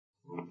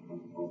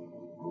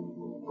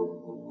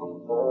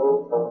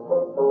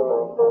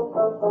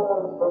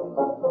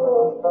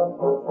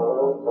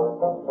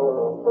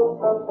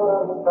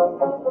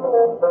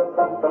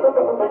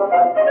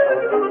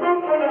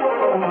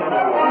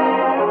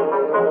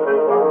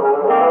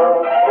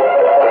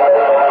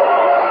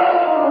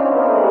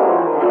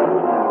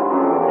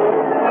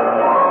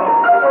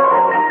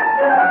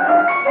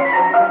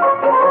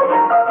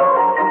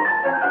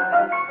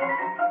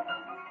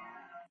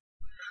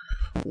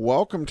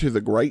welcome to the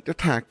Great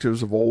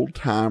Detectives of Old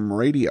Time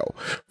Radio.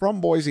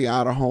 From Boise,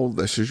 Idaho,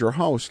 this is your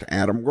host,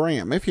 Adam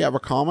Graham. If you have a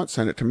comment,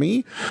 send it to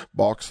me,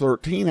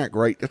 box13 at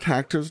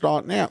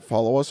greatdetectives.net.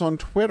 Follow us on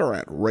Twitter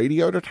at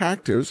Radio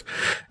Detectives,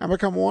 and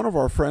become one of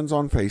our friends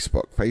on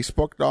Facebook,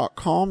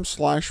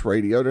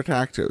 facebook.com/Radio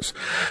Detectives.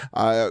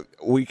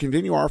 We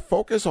continue our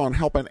focus on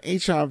helping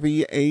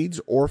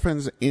HIV/AIDS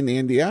orphans in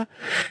India,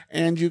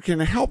 and you can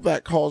help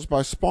that cause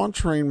by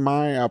sponsoring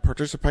my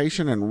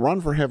participation in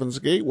Run for Heaven's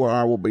Gate, where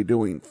I will be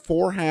doing 4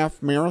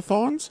 half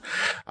marathons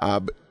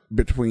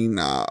between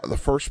the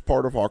first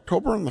part of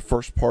October and the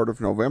first part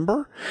of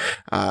November.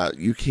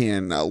 You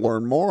can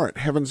learn more at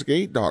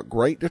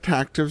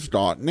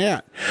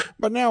heavensgate.greatdetectives.net.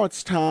 But now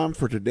it's time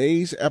for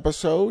today's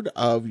episode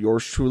of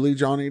yours truly,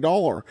 Johnny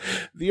Dollar.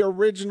 The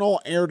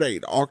original air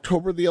date,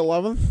 October the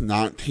 11th,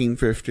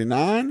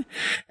 1959.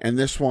 And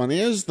this one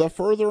is The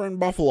Further in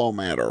Buffalo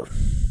Matter.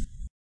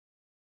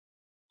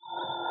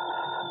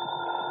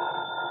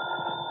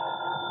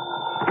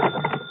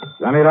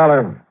 Johnny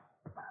Dollar.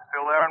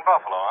 Still there in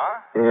Buffalo,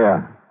 huh?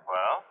 Yeah.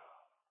 Well?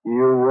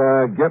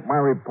 You get my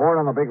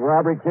report on the big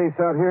robbery case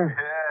out here?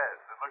 Yes.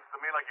 It looks to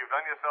me like you've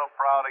done yourself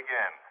proud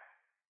again.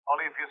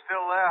 Only if you're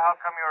still there, how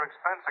come your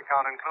expense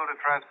account included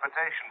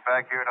transportation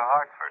back here to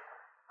Hartford?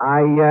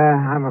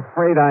 I'm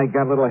afraid I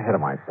got a little ahead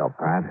of myself,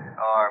 Pat.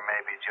 Or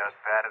maybe just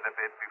batted a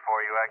bit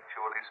before you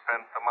actually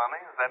spent the money?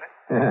 Is that it?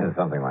 Yeah,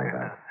 something like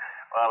that.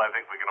 Well, I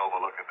think we can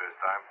overlook it this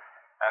time.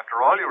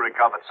 After all, you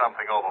recovered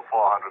something over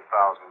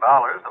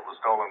 $400,000 that was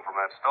stolen from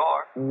that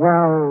store.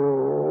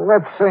 Well,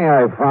 let's say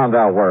I found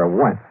out where it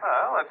went.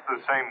 Well, that's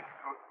the same...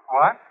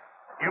 What?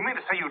 You mean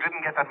to say you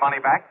didn't get that money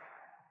back?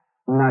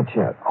 Not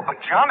yet. Oh, but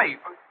Johnny...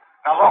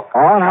 Now, look...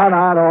 Oh, no,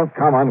 don't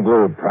come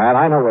unglued, Pat.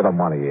 I know where the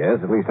money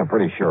is. At least I'm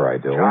pretty sure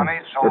I do. Johnny,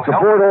 so it's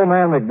aboard old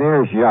man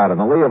McNair's yacht on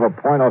the lee of a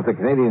point off the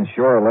Canadian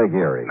shore of Lake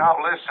Erie. Now,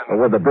 listen...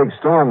 But with the big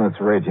storm that's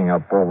raging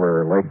up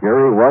over Lake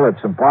Erie, well, it's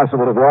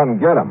impossible to go out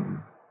and get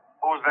him.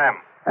 Who's them?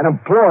 An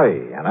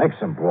employee, an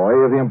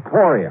ex-employee of the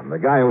Emporium,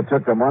 the guy who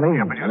took the money,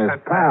 Yeah, but you and his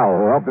said pal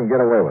who helped him get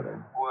away with it.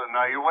 Well,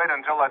 now, you wait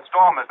until that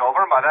storm is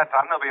over, and by that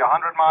time they'll be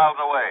 100 miles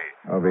away.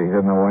 I'll be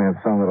hidden away in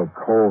some little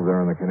cove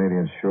there on the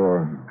Canadian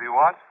shore. The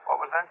what? What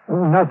was that?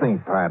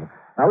 Nothing, Pat.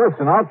 Now,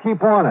 listen, I'll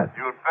keep on it.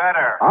 You'd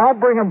better. I'll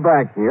bring him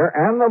back here,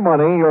 and the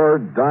money, or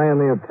die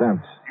in the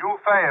attempts. You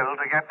fail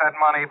to get that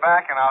money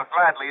back, and I'll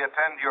gladly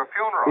attend your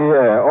funeral.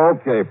 Yeah,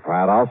 okay,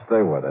 Pat. I'll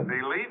stay with it.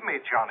 Believe me,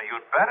 Johnny,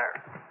 you'd better.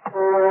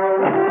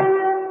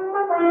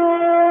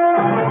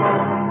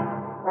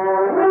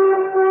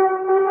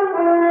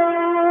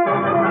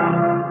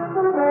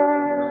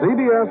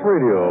 CBS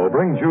Radio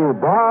brings you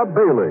Bob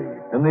Bailey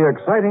in the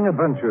exciting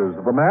adventures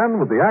of a man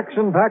with the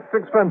action-packed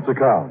expense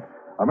account,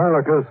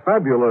 America's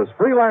fabulous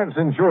freelance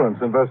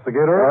insurance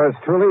investigator. Yours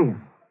truly,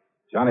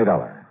 Johnny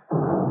Dollar.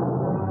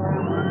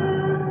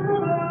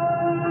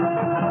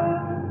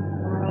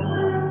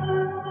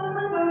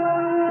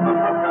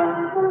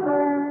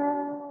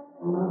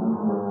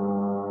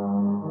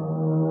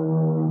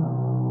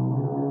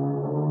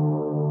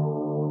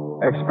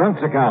 Expense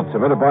account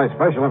submitted by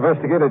Special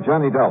Investigator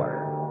Johnny Dollar.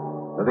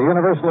 To the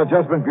Universal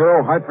Adjustment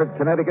Bureau, Hartford,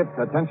 Connecticut.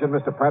 Attention,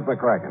 Mr. Pratt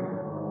McCracken.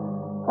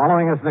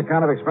 Following is an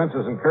account of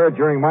expenses incurred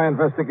during my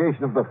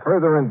investigation of the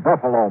Further in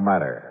Buffalo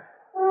matter.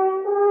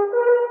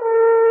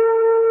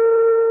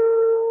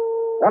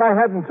 What I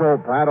hadn't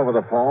told Pratt over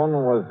the phone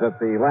was that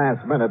the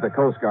last minute the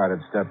Coast Guard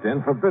had stepped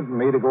in, forbidding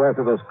me to go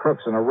after those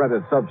crooks in a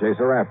rented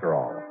subchaser after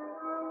all.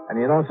 And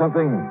you know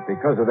something?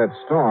 Because of that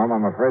storm,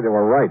 I'm afraid they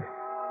were right.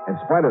 In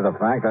spite of the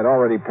fact I'd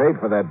already paid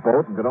for that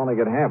boat and could only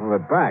get half of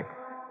it back.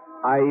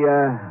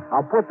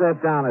 I'll put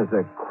that down as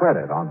a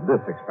credit on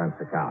this expense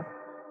account.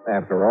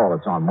 After all,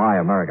 it's on my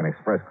American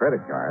Express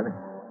credit card.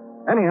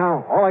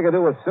 Anyhow, all I could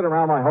do was sit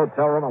around my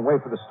hotel room and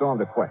wait for the storm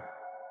to quit.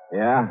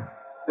 Yeah,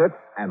 sit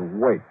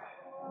and wait.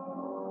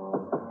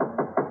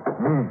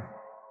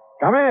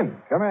 Come in.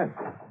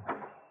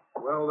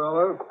 Well,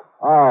 Dollar?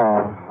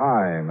 Oh,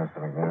 hi, Mr.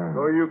 McNair.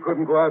 So you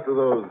couldn't go after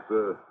those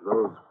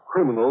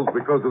criminals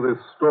because of this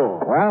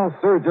storm. Well,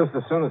 sir, just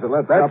as soon as it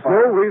lets That's up...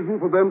 no reason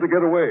for them to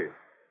get away.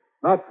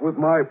 Not with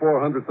my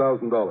 $400,000.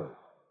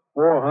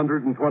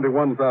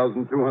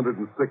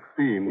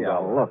 $421,216.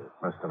 Yeah, look,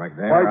 Mr.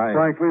 McNair, Quite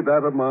frankly,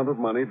 that amount of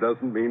money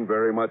doesn't mean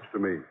very much to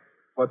me.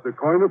 But to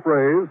coin a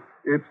phrase,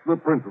 it's the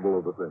principle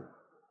of the thing.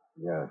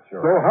 Yeah,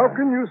 sure. So how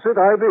can you sit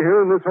idly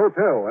here in this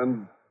hotel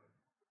and...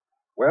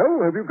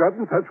 Well, have you got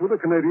in touch with the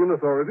Canadian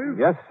authorities?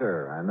 Yes,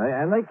 sir. And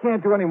they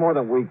can't do any more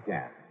than we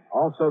can.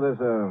 Also, there's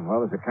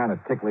a kind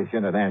of ticklish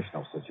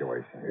international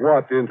situation here.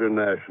 What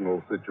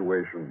international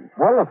situation?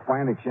 Well, if by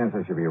any chance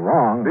I should be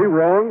wrong... Be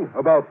wrong?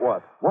 About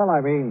what? Well,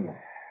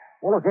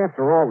 look,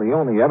 after all, the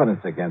only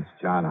evidence against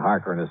John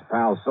Harker and his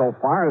pals so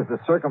far is the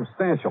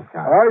circumstantial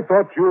count. I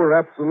thought you were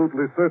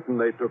absolutely certain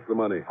they took the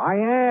money. I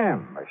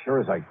am, as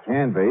sure as I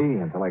can be,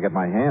 until I get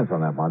my hands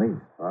on that money.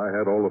 I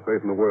had all the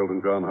faith in the world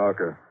in John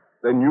Harker.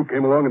 Then you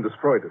came along and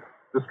destroyed it.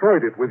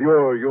 Destroyed it with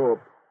your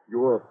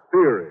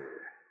theory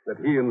that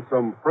he and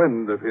some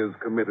friend of his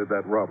committed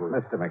that robbery.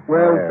 Mr. McNair.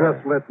 Well,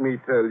 just let me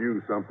tell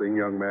you something,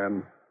 young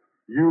man.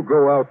 You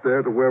go out there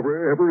to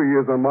wherever he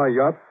is on my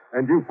yacht,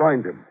 and you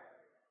find him.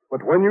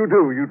 But when you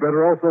do, you'd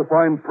better also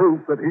find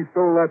proof that he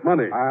stole that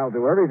money. I'll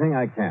do everything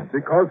I can.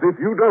 Because if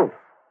you don't,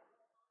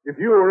 if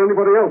you or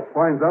anybody else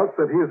finds out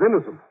that he is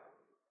innocent,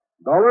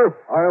 Dollar,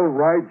 I'll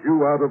ride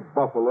you out of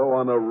Buffalo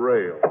on a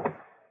rail.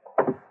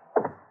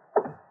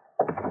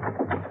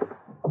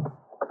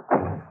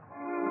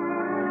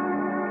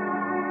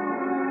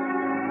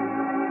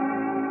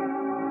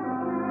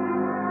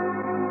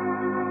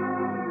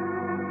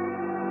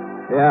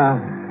 Yeah,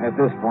 at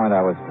this point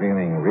I was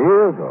feeling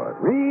real good,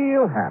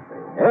 real happy.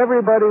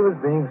 Everybody was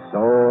being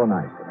so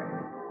nice to me.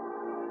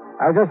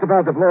 I was just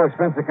about to blow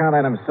expense account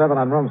item 7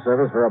 on room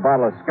service for a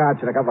bottle of scotch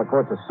and a couple of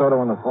quarts of soda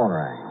when the phone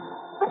rang.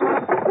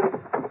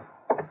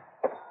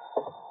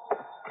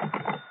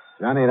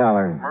 Johnny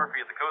Dollar.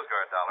 Murphy at the Coast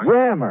Guard, Dollar.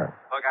 Yeah, Murph.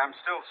 Look, I'm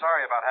still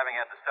sorry about having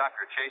had to stop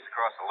your chase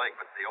across the lake,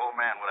 but the old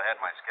man would have had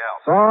my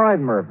scalp. It's all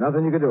right, Murph.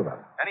 Nothing you can do about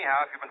it.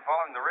 Anyhow, if you've been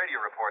following the radio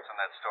reports on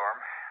that storm,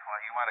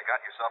 well, you might have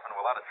got yourself into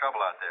a lot of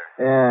trouble out there.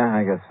 Yeah,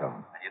 I guess so.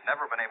 And you'd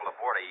never been able to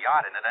board a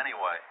yacht in it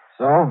anyway.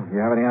 So, you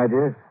have any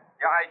ideas?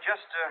 Yeah, I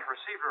just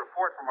received a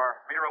report from our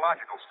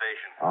meteorological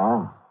station.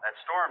 Oh. That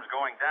storm's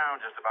going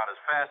down just about as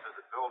fast as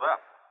it built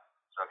up.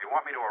 So if you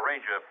want me to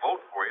arrange a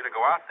boat for you to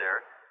go out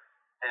there,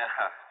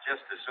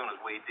 just as soon as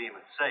we deem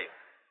it safe.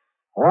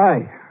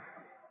 Why?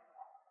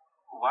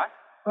 What?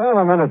 Well,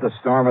 the minute the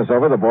storm is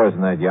over, the boys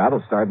in that yacht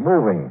will start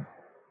moving.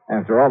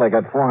 After all, they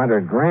got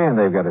 $400,000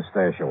 they've got to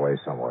stash away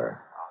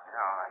somewhere. Oh,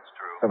 yeah, that's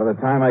true. So by the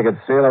time I could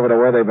sail over to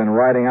where they've been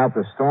riding out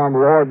the storm,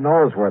 Lord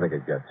knows where they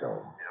could get to.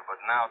 Yeah, but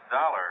now,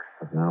 Dollar.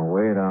 But now,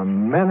 wait a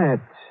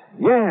minute.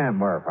 Yeah,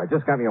 Murph, I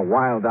just got me a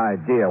wild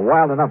idea,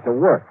 wild enough to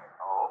work.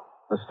 Oh?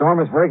 The storm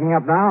is breaking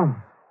up now?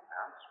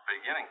 Yeah, it's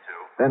beginning to.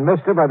 Then,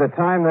 mister, by the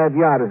time that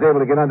yacht is able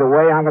to get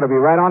underway, I'm going to be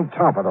right on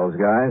top of those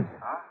guys.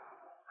 Huh?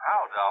 How,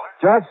 Dollar?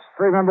 Just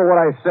remember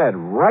what I said,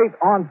 right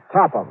on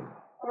top of them.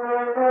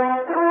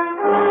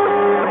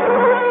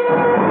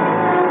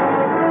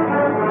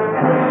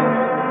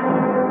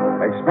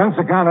 Expense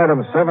account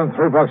item 7,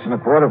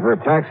 $3.25 for a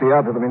taxi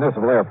out to the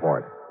municipal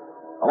airport.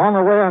 Along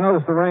the way, I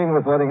noticed the rain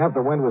was letting up,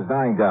 the wind was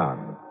dying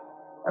down.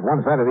 At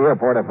one side of the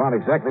airport, I found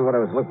exactly what I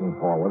was looking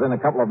for. Within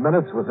a couple of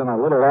minutes, was in a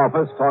little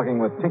office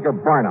talking with Tinker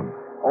Barnum,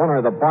 owner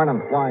of the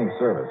Barnum Flying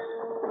Service.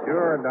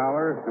 Sure,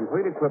 Dollar.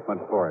 Complete equipment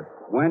for it.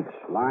 Winch,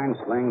 line,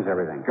 slings,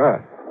 everything.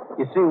 Good.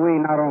 You see,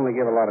 we not only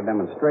give a lot of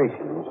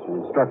demonstrations,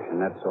 instruction,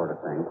 that sort of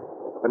thing,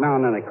 but now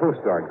and then the Coast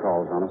Guard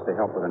calls on us to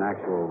help with an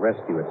actual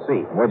rescue at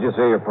sea. What'd you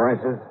say your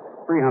price is?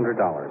 $300.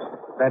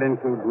 That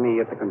includes me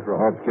at the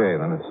controls. Okay,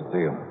 then it's a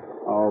deal.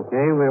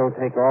 Okay, we'll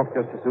take off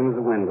just as soon as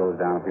the wind goes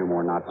down a few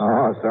more knots.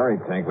 Oh,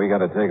 sorry, Tink. We got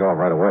to take off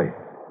right away.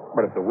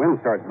 But if the wind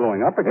starts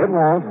blowing up It again...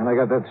 won't, and I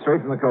got that straight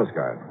from the Coast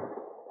Guard.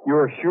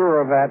 You're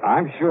sure of that?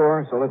 I'm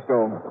sure, so let's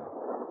go.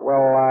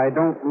 Well, I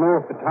don't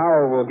know if the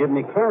tower will give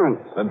me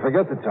clearance. Then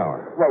forget the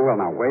tower. Well,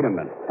 now, wait a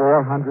minute.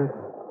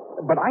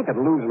 400? But I could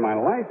lose my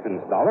license,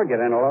 Dollar, get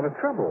in a lot of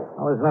trouble.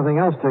 Well, there's nothing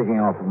else taking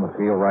off from the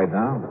field right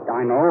now.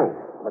 I know.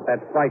 But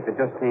that flight that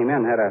just came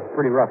in had a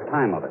pretty rough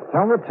time of it.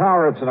 Tell the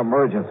tower it's an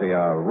emergency,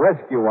 a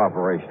rescue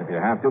operation if you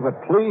have to, but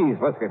please,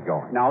 let's get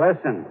going. Now,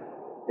 listen.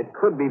 It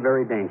could be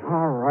very dangerous.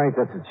 All right,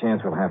 that's a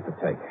chance we'll have to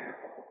take.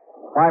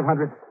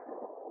 500?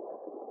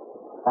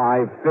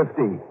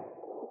 550?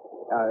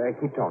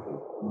 Keep talking.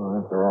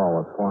 Well, after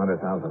all, it's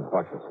 $400,000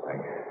 this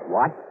thing.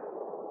 What?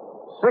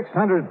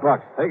 $600.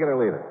 Take it or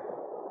leave it.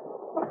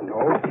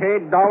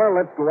 Okay, Dollar,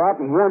 let's go out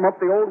and warm up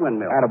the old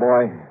windmill.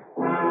 Attaboy.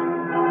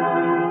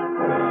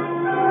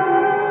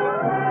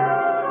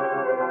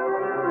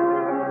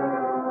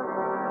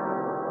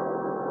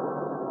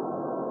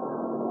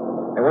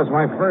 It was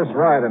my first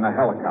ride in a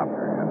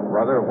helicopter, and,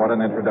 brother, what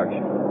an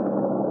introduction.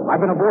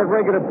 I've been aboard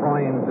regular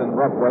planes in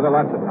rough weather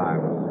lots of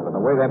times, but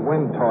the way that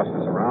wind tossed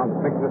us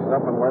around, picked us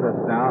up and let us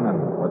down, and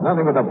with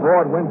nothing but the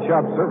broad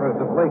wind-chopped surface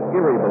of Lake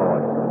Erie below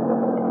us.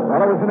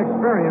 Well, it was an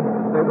experience,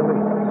 to say the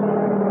least.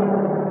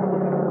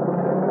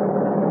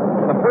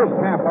 For the first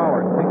half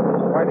hour, Tink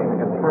was fighting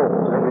the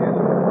controls every inch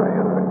of the way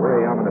under the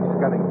gray, ominous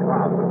scudding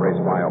clouds that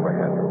raced by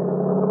overhead.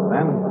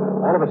 Then,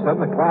 all of a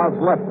sudden, the clouds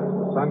left us.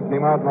 The sun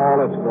came out in all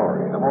its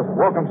glory, the most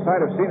welcome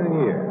sight I've seen in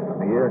years, and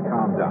the air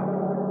calmed down.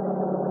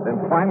 Then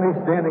finally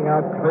standing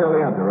out clearly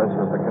under us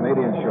was the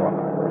Canadian shore.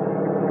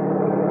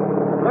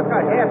 Look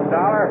ahead,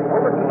 Dollar.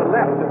 Over to the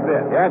left a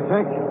bit. Yeah,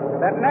 Tink?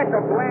 That neck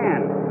of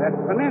land, that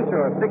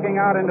peninsula sticking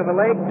out into the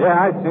lake.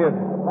 Yeah, I see it.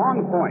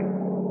 Long Point.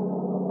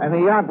 And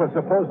the yacht was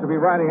supposed to be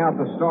riding out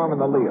the storm in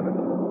the lee of it.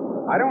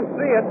 I don't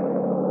see it.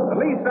 The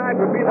lee side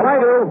would be the... But I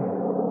do.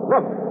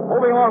 Look,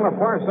 moving along the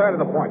far side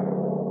of the point.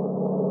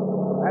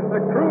 That's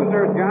a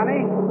cruiser,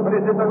 Johnny. But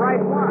is it the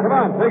right one? Come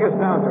on, take us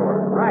down to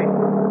her. Right.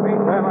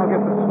 Meantime, I'll get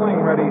the sling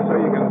ready so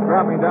you can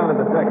drop me down at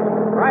the deck.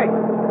 Right.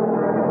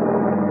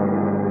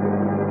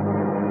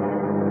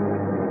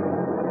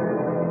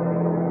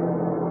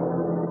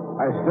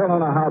 I still don't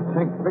know how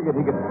Tink figured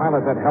he could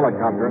pilot that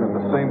helicopter and at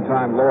the same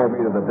time lower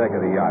me to the deck of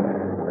the yacht.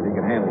 That he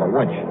could handle a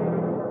winch.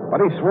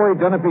 But he swore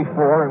he'd done it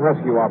before in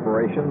rescue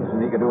operations,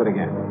 and he could do it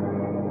again.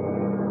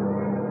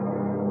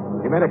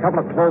 He made a couple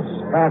of close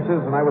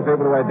passes, and I was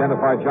able to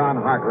identify John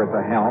Harker at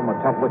the helm, a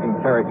tough-looking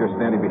character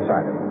standing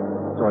beside him.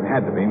 So it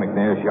had to be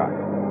McNair's yacht.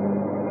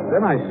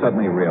 Then I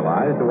suddenly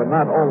realized there were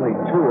not only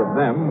two of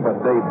them,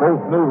 but they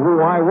both knew who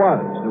I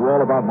was, knew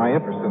all about my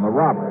interest in the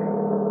robbery.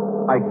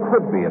 I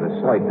could be at a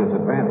slight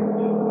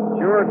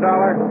disadvantage. Sure,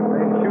 Dollar.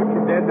 They'd shoot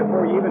you dead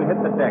before you even hit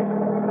the deck.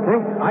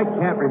 Think I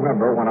can't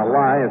remember when a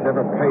lie has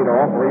ever paid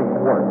off or even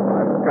worked.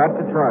 I've got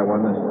to try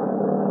one this time.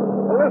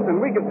 Well,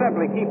 listen, we could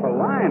simply keep a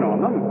line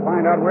on them,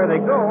 find out where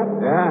they go.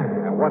 Yeah?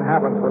 And what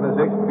happens when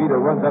this ex-beater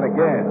runs out of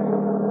gas?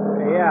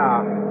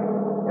 Yeah.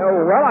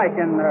 Oh, well, I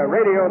can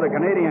radio the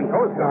Canadian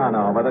Coast Guard.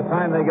 No. By the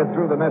time they get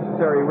through the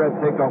necessary red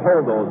tape to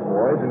hold those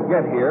boys and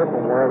get here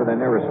from wherever their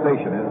nearest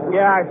station is.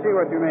 Yeah, I see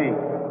what you mean.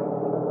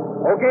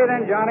 Okay,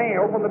 then, Johnny,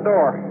 open the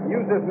door.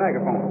 Use this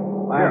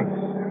megaphone. Thanks.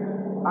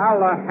 Here.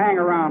 I'll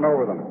hang around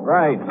over them.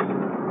 Right.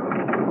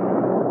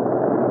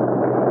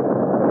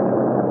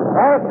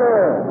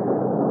 Arthur!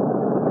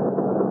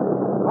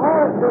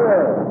 Arthur!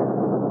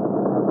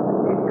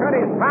 He's cut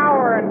his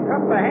power and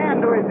cupped the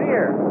hand to his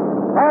ear.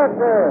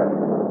 Arthur!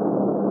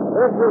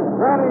 This is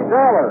Johnny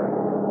Dollar.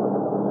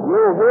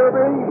 You hear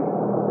me?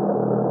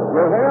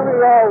 You hear me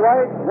all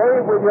right?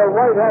 Wave with your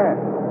right hand.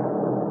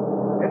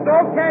 It's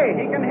okay.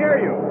 He can hear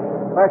you.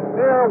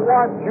 McNair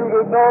wants you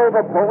to know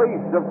the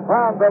police have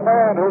found the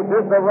man who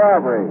did the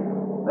robbery.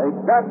 They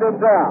gunned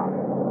him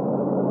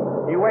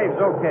down. He waves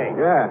okay.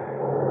 Yeah.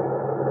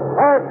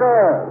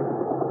 Arthur!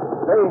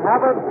 They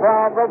haven't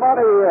found the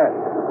money yet.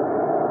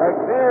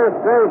 McNair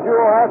says you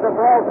will have to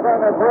cross on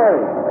the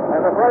bridge,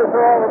 and the place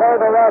all the way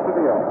to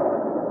Rotterdam.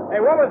 Hey,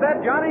 what was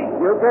that, Johnny?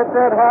 You get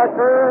that,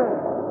 Harker?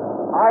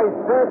 I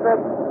said that...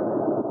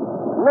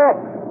 Look,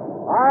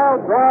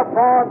 I'll drop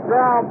on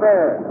down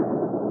there.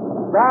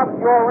 Stop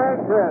your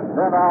engines,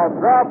 and I'll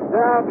drop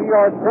down to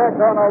your deck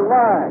on a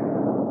line.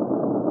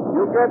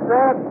 You get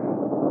that?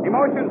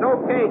 Emotion's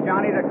okay,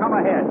 Johnny, to come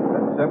ahead.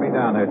 Then set me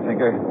down there,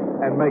 Tinker,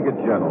 and make it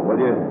gentle, will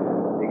you?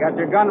 You got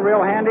your gun real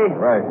handy?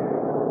 Right.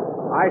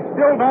 I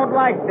still don't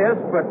like this,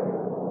 but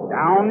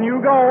down you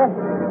go.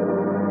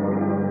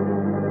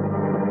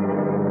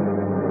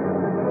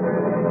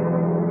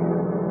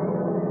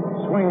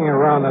 Swinging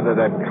around under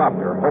that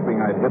copter,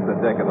 hoping I'd hit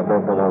the deck of the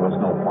boat below was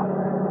no fun.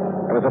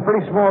 It was a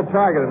pretty small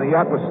target, and the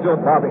yacht was still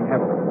bobbing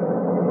heavily.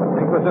 But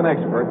Tink was an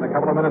expert, and a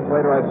couple of minutes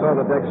later I saw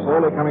the deck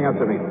slowly coming up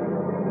to me.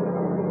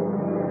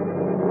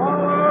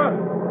 Slower!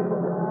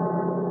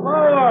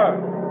 Slower!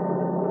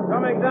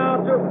 Coming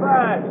down too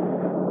fast.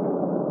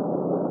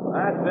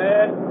 That's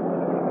it.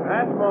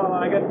 That's more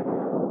like it.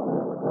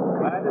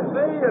 Glad to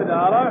see you,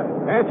 Dollar.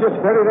 Can't you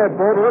steady that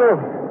boat a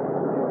little?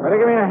 Better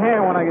give me a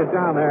hand when I get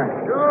down there.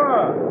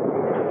 Sure.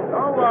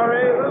 Don't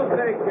worry. We'll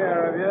take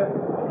care of you.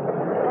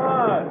 Come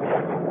on.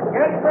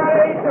 Get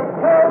ready to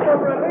pull the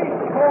release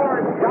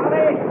cord,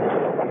 Johnny.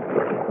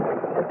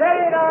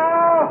 Steady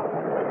now.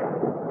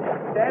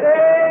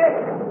 Steady.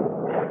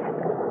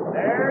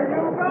 There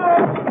you go.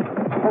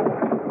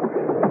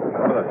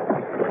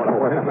 What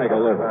a way to make a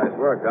living. Nice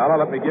work, Dollar.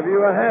 Let me give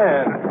you a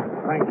hand.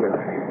 Thank you.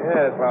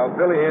 Yes, while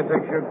Billy here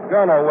takes your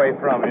gun away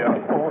from you.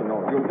 Oh,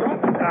 no, you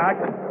don't. I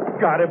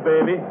got it,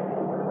 baby.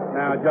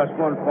 Now, just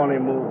one funny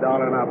move,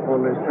 Dollar, and I'll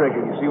pull this trigger.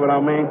 You see what I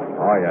mean?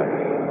 Oh, yeah.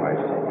 I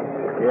see.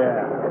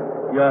 Yeah.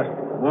 Just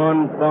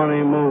one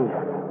funny move.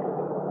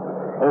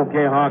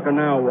 Okay, Harker,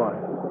 now what?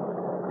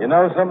 You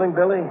know something,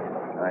 Billy?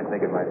 I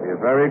think it might be a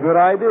very good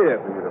idea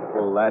for you to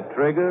pull that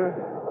trigger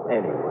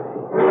anyway.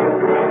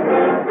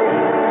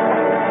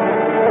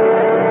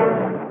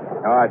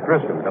 All right,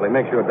 frisk him, Billy.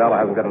 Make sure Dollar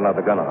hasn't got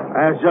another gun on him.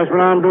 That's just what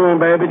I'm doing,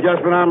 baby.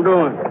 Just what I'm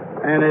doing.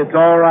 And it's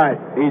all right.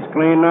 He's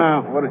clean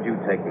now. What did you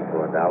take me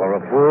for, Dollar?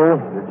 A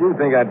fool? Did you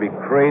think I'd be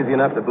crazy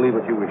enough to believe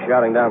what you were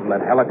shouting down from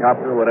that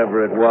helicopter,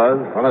 whatever it was?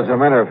 Well, as a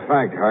matter of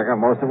fact, Harker,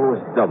 most of it was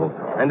double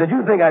talk. And did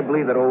you think I'd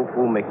believe that old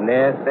fool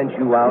McNair sent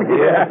you out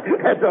here? Yeah,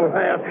 that's a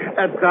laugh.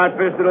 That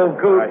tight-fisted old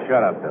coot. All right,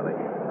 shut up, Billy.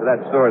 To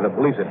that story, the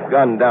police had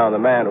gunned down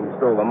the man who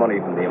stole the money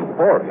from the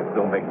Emporium.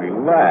 Don't make me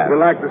laugh. You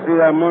like to see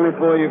that money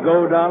before you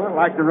go, Dollar?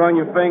 Like to run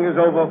your fingers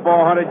over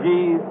 400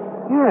 G's?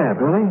 Yeah,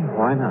 Billy.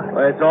 Why not?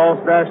 Well, it's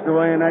all stashed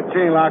away in that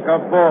chain lock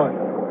up for it.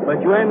 But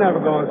you ain't never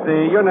going to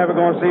see. You're never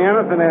going to see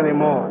anything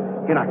anymore.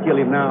 Can I kill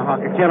him now,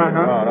 Harker? Can I,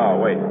 huh?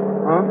 No, wait.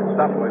 Huh?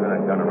 Stop waving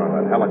that gun around.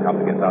 That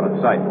helicopter gets out of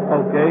sight.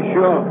 Okay,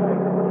 sure.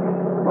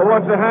 Well,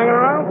 what's it hanging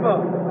around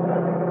for?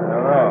 I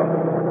don't know.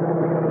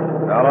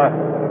 Dollar,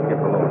 get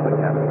below in the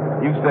cabin.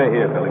 You stay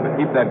here, Billy, but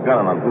keep that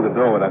gun on through the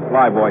door where that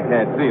flyboy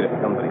can't see it if he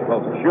comes any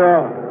closer.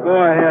 Sure. Go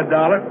ahead,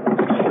 Dollar.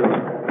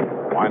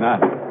 Sure. Why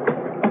not?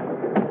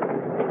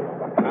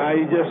 Now,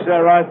 you just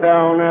sit right there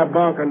on that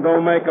bunk and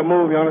don't make a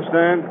move, you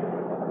understand?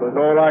 Because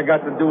all I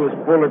got to do is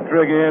pull the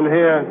trigger in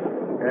here,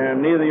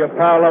 and neither your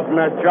pal up in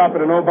that chopper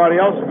nor nobody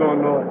else is going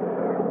to know it.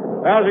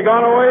 Has he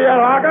gone away yet,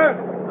 Harker?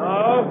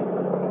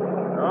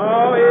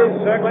 No,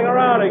 he's circling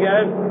around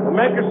again. Well,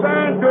 make a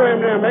sign to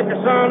him then. Make a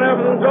sign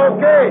everything's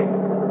okay.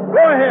 Go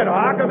ahead,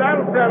 Harker.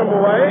 That'll set him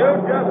away.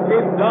 You just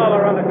keep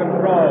Dollar under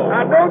control.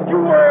 Now, don't you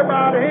worry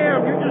about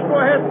him. You just go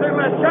ahead and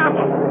signal that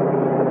chopper.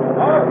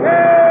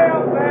 Okay,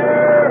 up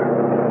there.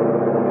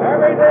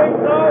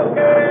 Everything's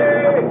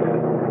okay.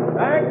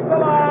 Thanks a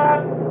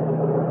lot.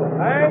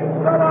 Thanks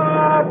a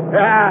lot.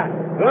 Yeah.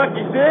 Look,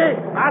 you see?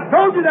 I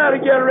told you not to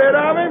get rid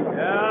of him.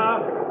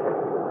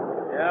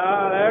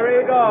 Yeah, there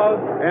he goes.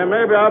 And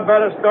maybe I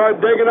better start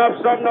digging up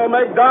something that'll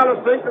make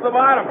Dollar sink to the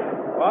bottom.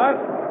 What?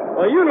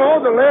 Well, you know,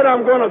 the lead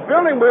I'm going to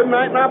fill him with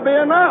might not be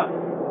enough.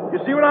 You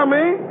see what I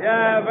mean?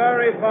 Yeah,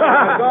 very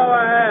funny. Go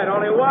ahead.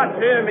 Only watch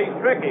him. He's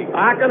tricky.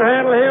 I can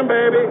handle him,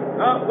 baby.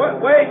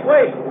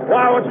 Wait.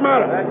 Why, what's the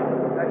matter?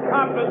 That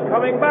cop is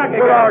coming back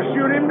again. Well, I'll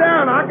shoot him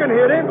down. I can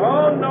hit him.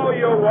 Oh, no,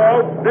 you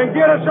won't. Then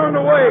get us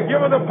underway. Give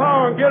her the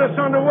power and get us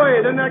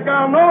underway. Then that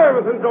guy'll know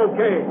everything's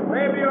okay.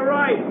 Maybe you're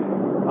right.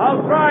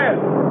 I'll try it.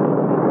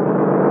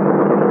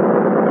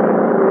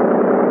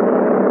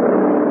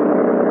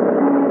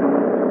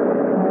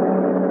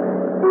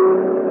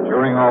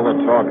 During all the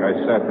talk, I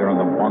sat there on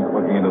the bunk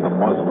looking into the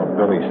muzzle of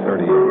Billy's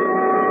 .38,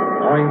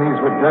 knowing these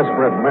were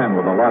desperate men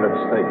with a lot at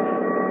stake.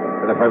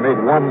 That if I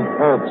made one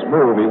false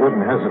move, he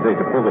wouldn't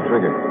hesitate to pull the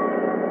trigger.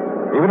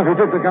 Even if he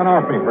took the gun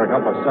off me for a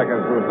couple of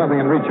seconds, there was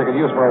nothing in reach I could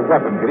use for a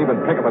weapon, could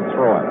even pick up and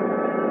throw at him.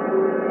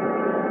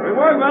 Good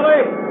work,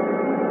 Billy.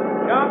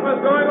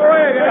 Chopper's going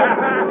away again.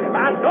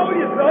 I told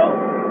you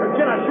so.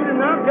 Can I shoot him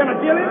now? Can I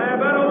kill him? I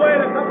better wait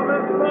a couple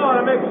minutes more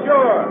to make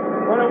sure.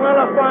 When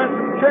I find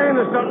some chain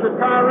or something to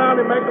tie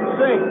around him, make him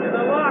sink. In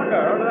the locker,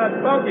 under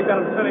that bunk you got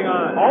him sitting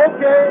on.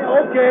 Okay.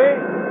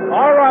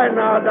 All right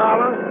now,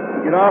 Dollar.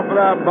 Get off of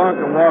that bunk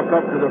and walk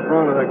up to the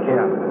front of the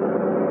cabin.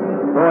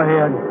 Go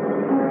ahead.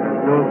 And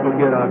don't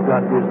forget I've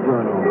got this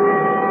gun on.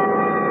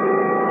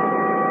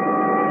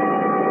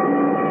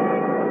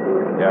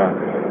 Yeah,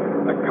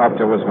 the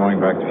copter was going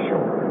back to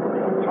shore.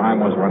 Time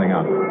was running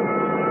out.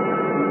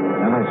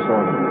 Then I saw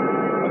them.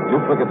 A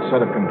duplicate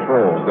set of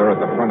controls there at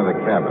the front of the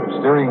cabin.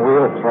 Steering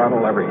wheel,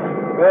 throttle, everything.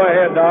 Go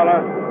ahead,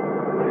 Dollar.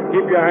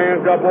 Keep your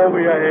hands up over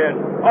your head.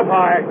 Up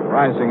high.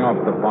 Rising off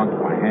the bunk,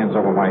 my hands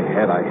over my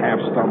head, I half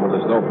stumbled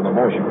as though from the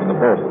motion from the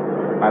boat.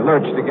 I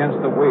lurched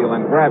against the wheel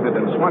and grabbed it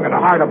and swung it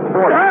hard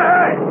aport.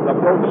 Hey! The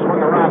boat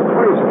swung around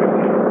crazily.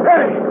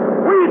 Hey!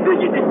 What do you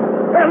think you did?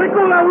 Hey, let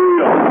go of that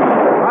wheel!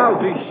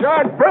 Lousy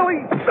shot,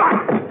 Billy!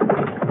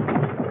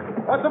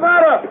 What's the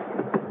matter?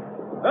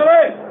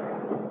 Billy!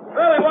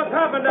 Billy, what's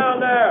happened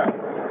down there?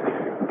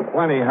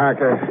 Plenty,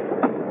 Harker.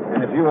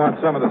 And if you want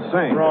some of the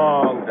same...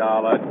 Wrong,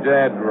 Dollar.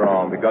 Dead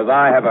wrong. Because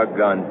I have a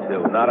gun,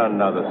 too. Not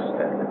another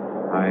cent.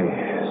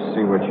 I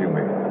see what you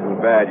mean. Too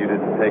bad you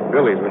didn't take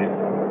Billy's when you...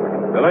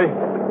 Billy?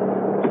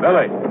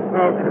 Billy?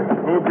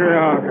 Okay,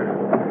 Harker.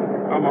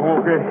 I'm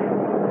okay.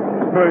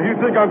 But if you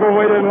think I'm going to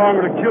wait any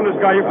longer to kill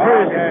this guy, you're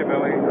crazy. Okay,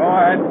 Billy. Go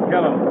ahead and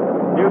kill him.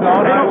 You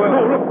don't, I will.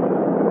 No, look.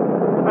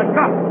 That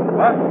cop.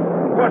 What?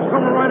 What's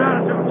coming right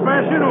at us? It'll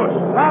smash into us.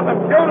 Stop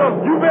him. Shoot him.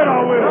 You bet I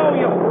will. No,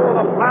 you fool.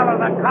 The pilot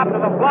of the cop to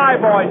the fly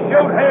boy.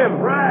 Shoot him.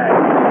 Right.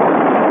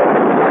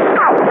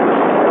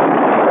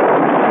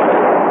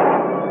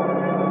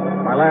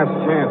 My last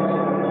chance.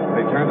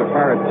 They turned to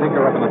fire at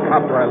Tinker up in the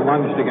copter. I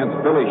lunged against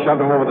Billy, shoved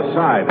him over the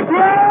side. By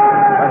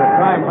the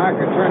time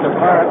Marker turned to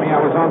fire at me, I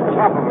was on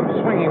top of him,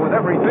 swinging with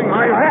everything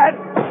I had.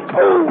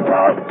 Oh,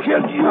 I'll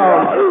kill you.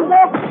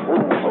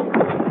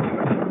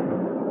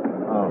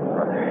 Oh,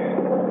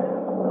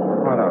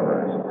 what a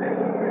rest.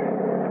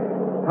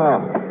 Oh.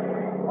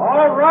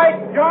 All right,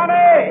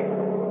 Johnny.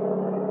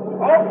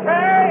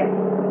 Okay.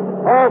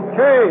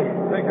 Okay,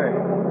 Tinker.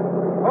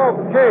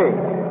 Okay.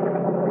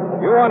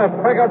 You want to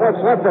pick up what's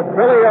left of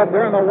Billy out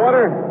there in the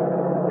water?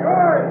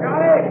 Sure,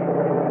 Johnny.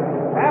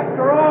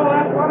 After all,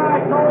 that's what I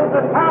told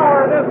the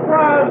tower. This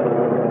was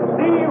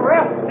the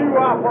rescue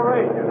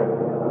operation.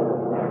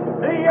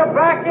 See you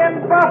back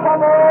in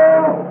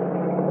Buffalo.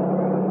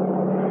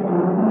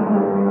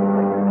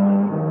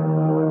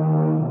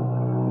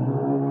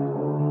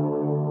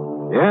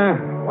 Yeah,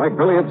 like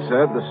Billy had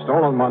said, the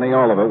stolen money,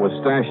 all of it, was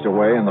stashed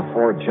away in the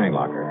Ford chain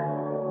locker.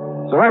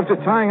 So after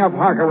tying up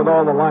Harker with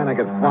all the line I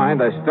could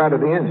find, I started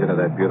the engine of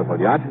that beautiful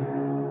yacht.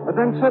 But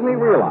then suddenly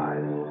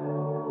realized,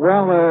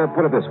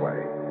 put it this way.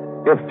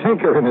 If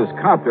Tinker and his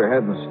copter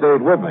hadn't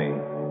stayed with me,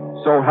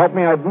 so help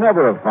me, I'd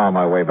never have found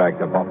my way back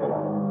to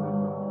Buffalo.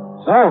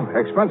 So,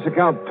 expense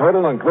account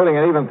total, including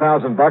an even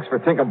 $1,000 for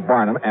Tinker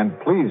Barnum, and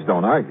please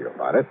don't argue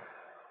about it,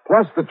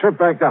 plus the trip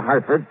back to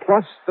Hartford,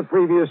 plus the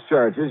previous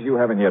charges you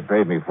haven't yet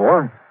paid me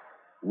for,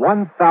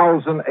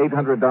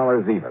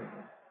 $1,800 even.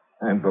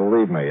 And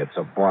believe me, it's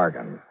a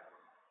bargain.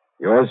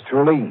 Yours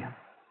truly,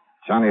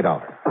 Johnny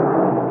Dollar.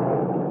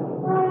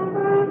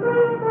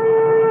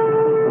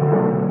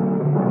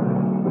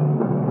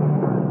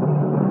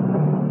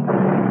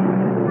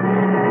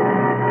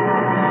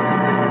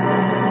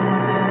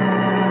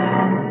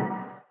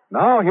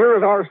 Now, here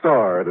is our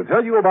star to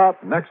tell you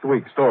about next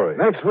week's story.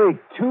 Next week,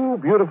 two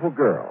beautiful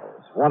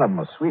girls. One of them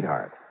a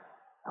sweetheart,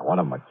 and one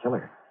of them a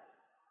killer.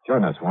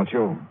 Join us, won't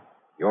you?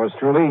 Yours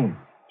truly,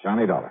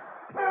 Johnny Dollar.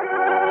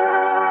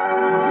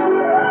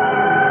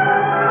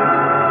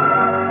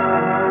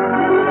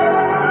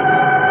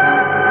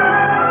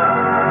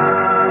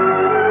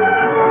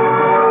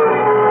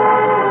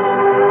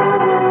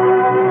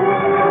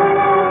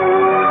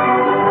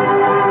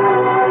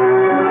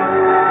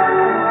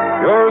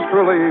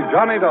 truly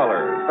Johnny Dollar,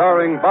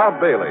 starring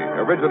Bob Bailey,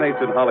 originates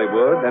in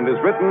Hollywood and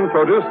is written,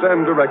 produced,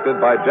 and directed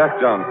by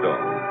Jack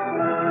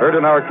Johnstone. Heard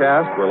in our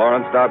cast were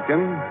Lawrence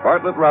Dobkin,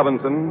 Bartlett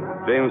Robinson,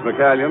 James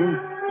McCallion,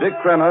 Dick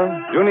Crenna,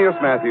 Junius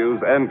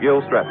Matthews, and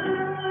Gil Stratton.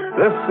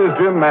 This is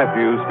Jim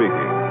Matthews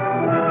speaking.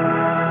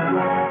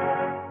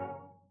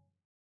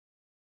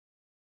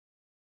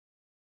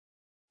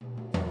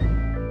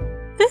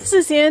 This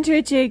is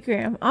Andrea J.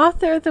 Graham,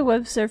 author of the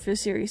Web Surfer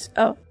series.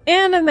 Oh,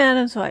 and a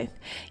Madam's Wife.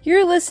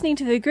 You're listening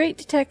to the Great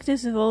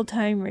Detectives of Old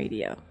Time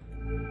Radio.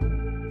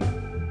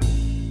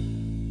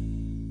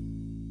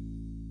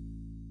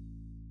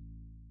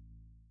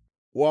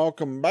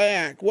 Welcome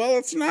back. Well,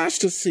 it's nice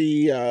to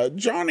see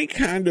Johnny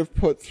kind of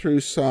put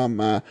through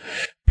some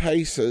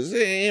paces.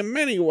 In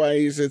many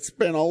ways, it's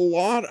been a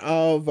lot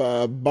of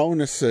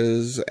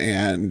bonuses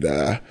and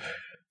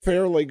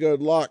fairly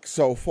good luck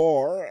so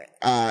far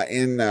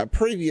in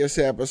previous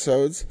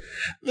episodes.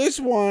 This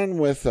one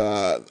with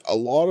a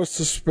lot of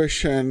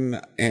suspicion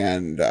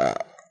and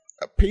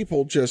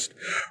people just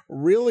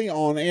really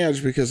on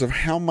edge because of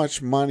how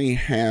much money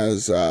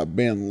has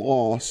been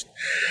lost.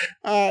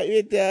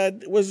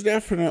 It was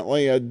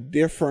definitely a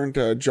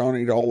different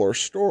Johnny Dollar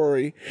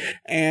story,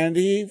 and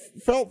he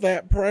felt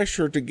that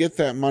pressure to get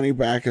that money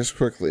back as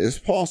quickly as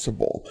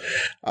possible,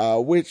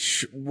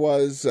 which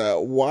was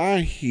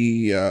why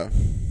he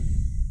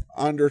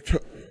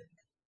undertook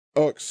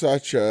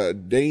such a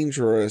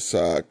dangerous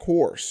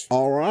course.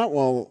 All right,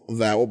 well,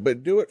 that will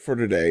do it for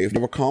today. If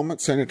you have a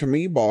comment, send it to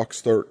me,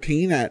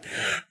 box13 at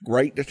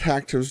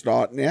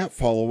greatdetectives.net.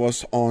 Follow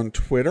us on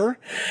Twitter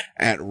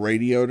at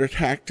Radio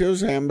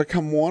Detectives and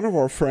become one of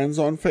our friends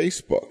on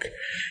Facebook.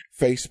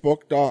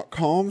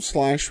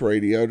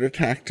 Facebook.com/Radio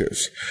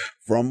Detectives.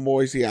 From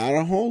Boise,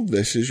 Idaho,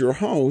 this is your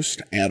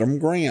host, Adam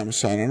Graham,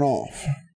 signing off.